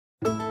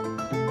We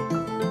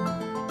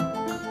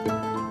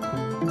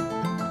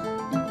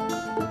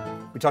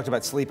talked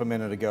about sleep a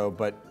minute ago,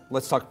 but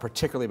let's talk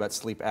particularly about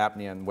sleep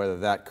apnea and whether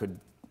that could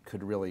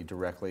really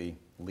directly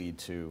lead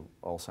to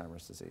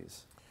Alzheimer's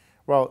disease.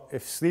 Well,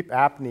 if sleep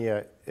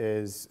apnea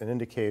is an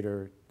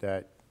indicator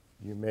that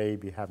you may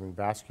be having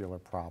vascular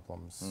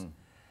problems,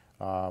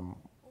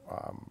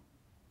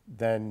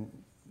 then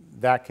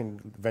that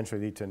can eventually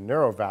lead to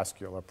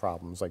neurovascular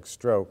problems like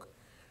stroke,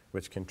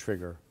 which can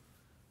trigger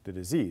the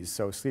disease.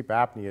 So sleep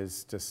apnea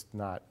is just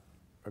not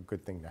a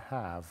good thing to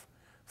have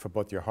for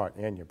both your heart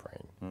and your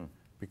brain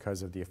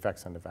because of the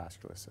effects on the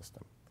vascular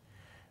system.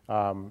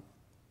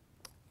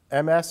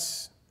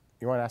 MS,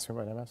 you want to ask me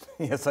about MS?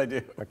 Yes, I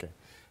do. Okay.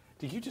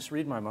 Did you just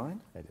read my mind?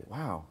 I did.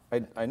 Wow.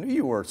 I knew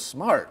you were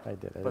smart. I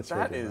did. But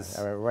that is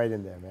I went right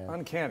in there, man.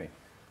 Uncanny.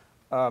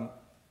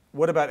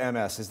 What about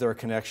MS? Is there a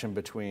connection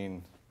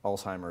between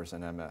Alzheimer's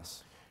and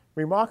MS?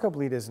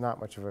 Remarkably, there's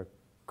not much of a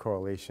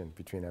correlation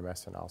between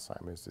MS and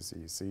Alzheimer's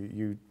disease. So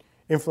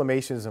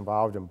inflammation is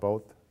involved in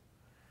both,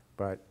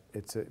 but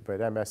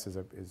MS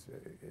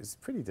is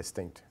pretty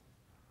distinct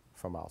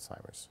from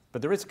Alzheimer's.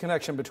 But there is a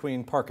connection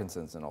between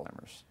Parkinson's and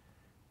Alzheimer's.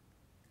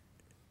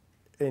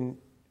 In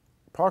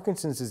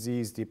Parkinson's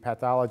disease, the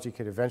pathology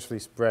could eventually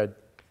spread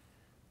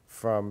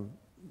from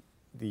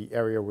the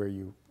area where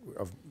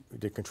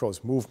that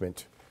controls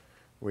movement,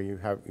 where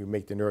you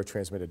make the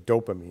neurotransmitter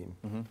dopamine,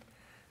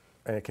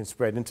 and it can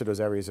spread into those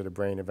areas of the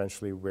brain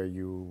eventually where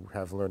you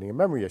have learning and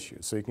memory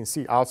issues. So you can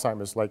see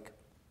Alzheimer's-like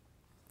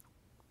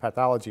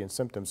pathology and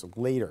symptoms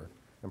later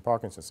than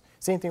Parkinson's.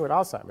 Same thing with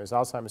Alzheimer's.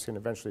 Alzheimer's can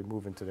eventually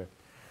move into the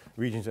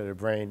regions of the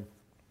brain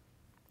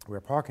where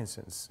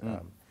Parkinson's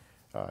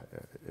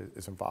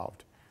is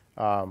involved.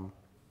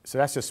 So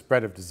that's just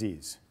spread of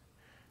disease.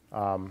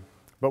 But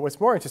what's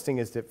more interesting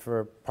is that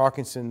for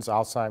Parkinson's,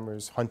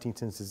 Alzheimer's,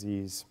 Huntington's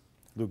disease,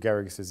 Lou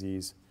Gehrig's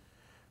disease,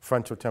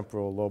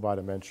 frontotemporal lobar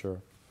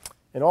dementia,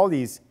 and all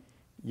these,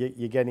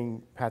 you're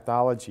getting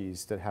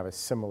pathologies that have a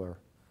similar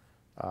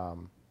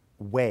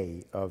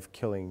way of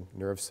killing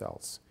nerve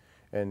cells.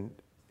 And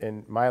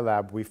in my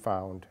lab, we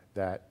found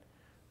that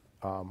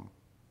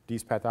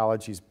these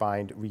pathologies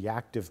bind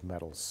reactive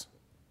metals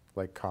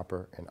like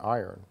copper and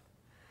iron.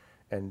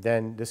 And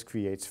then this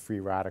creates free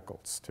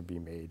radicals to be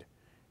made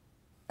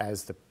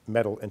as the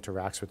metal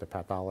interacts with the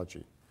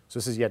pathology. So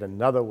this is yet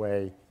another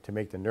way to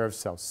make the nerve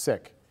cell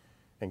sick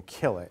and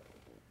kill it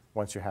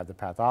once you have the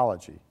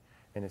pathology.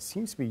 And it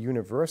seems to be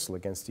universal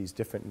against these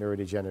different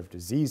neurodegenerative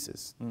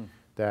diseases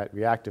that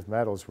reactive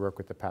metals work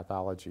with the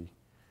pathology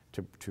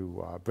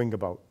to bring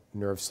about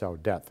nerve cell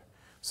death.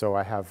 So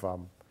I have,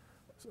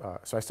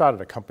 so I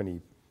started a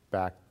company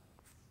back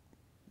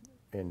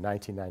in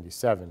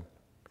 1997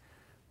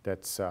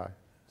 that's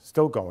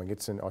still going.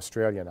 It's in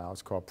Australia now.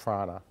 It's called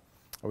Prana.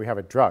 And we have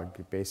a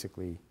drug,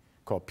 basically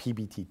called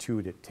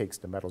PBT2, that takes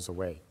the metals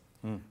away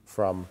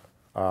from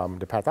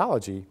the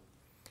pathology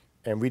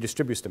and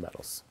redistributes the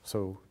metals.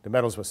 So the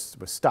metals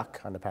were stuck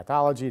on the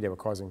pathology. They were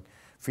causing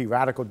free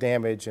radical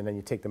damage, and then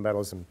you take the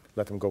metals and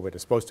let them go where they're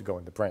supposed to go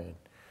in the brain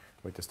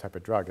with this type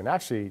of drug. And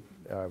actually,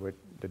 with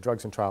the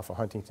drugs in trial for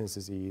Huntington's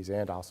disease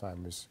and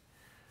Alzheimer's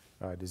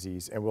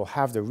disease, and we'll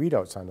have the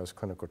readouts on those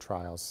clinical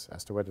trials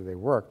as to whether they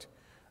worked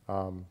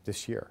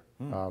this year,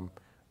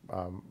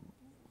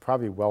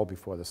 probably well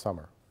before the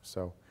summer.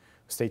 So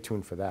stay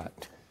tuned for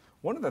that.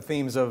 One of the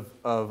themes of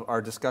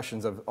our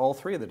discussions, of all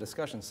three of the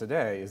discussions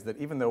today, is that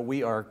even though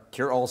we are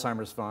Cure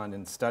Alzheimer's Fund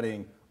and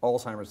studying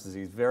Alzheimer's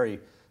disease very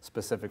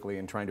specifically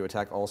and trying to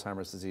attack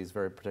Alzheimer's disease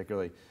very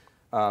particularly,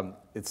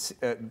 it's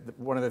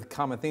one of the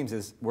common themes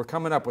is we're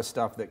coming up with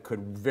stuff that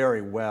could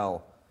very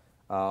well,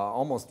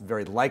 almost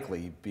very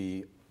likely,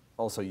 be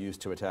also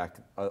used to attack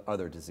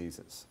other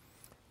diseases.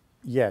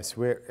 Yes,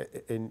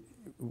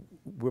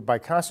 by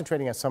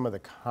concentrating on some of the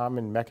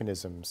common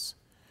mechanisms,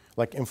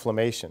 like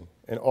inflammation,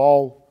 in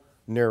all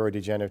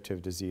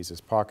neurodegenerative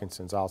diseases,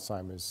 Parkinson's,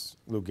 Alzheimer's,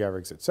 Lou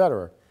Gehrig's, et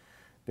cetera,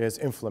 there's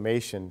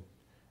inflammation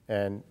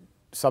and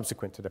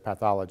subsequent to the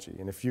pathology.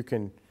 And if you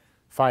can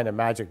find a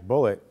magic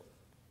bullet,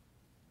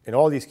 in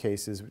all these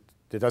cases,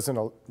 that doesn't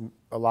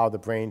allow the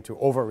brain to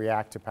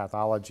overreact to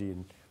pathology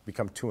and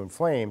become too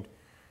inflamed,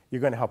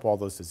 you're going to help all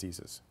those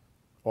diseases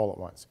all at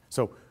once.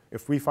 So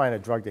if we find a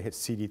drug that hits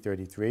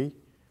CD33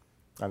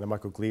 on the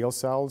microglial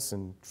cells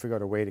and figure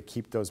out a way to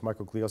keep those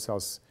microglial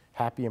cells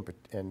happy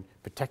and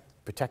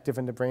protective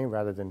in the brain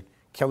rather than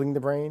killing the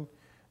brain,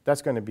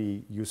 that's going to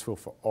be useful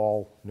for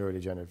all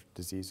neurodegenerative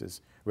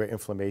diseases where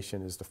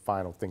inflammation is the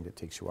final thing that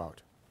takes you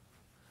out.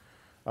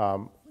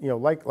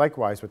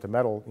 Likewise with the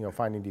metal,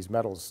 finding these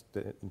metals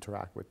that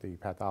interact with the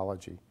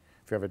pathology.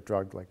 If you have a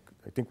drug like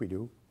I think we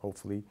do,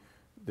 hopefully,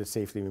 that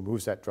safely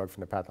removes that drug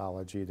from the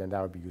pathology, then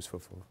that would be useful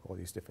for all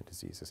these different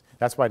diseases.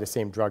 That's why the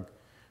same drug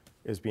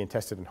is being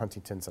tested in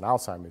Huntington's and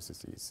Alzheimer's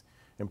disease.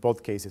 In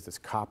both cases, it's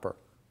copper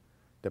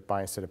that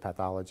binds to the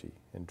pathology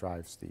and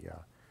drives the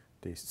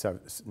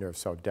nerve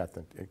cell death,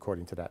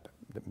 according to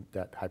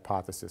that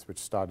hypothesis, which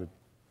started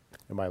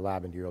in my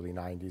lab in the early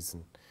 90s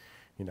and,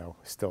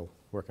 still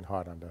working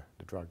hard on the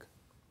drug.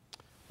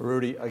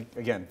 Rudy,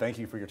 again, thank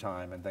you for your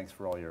time and thanks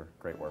for all your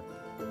great work.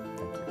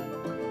 Thank you.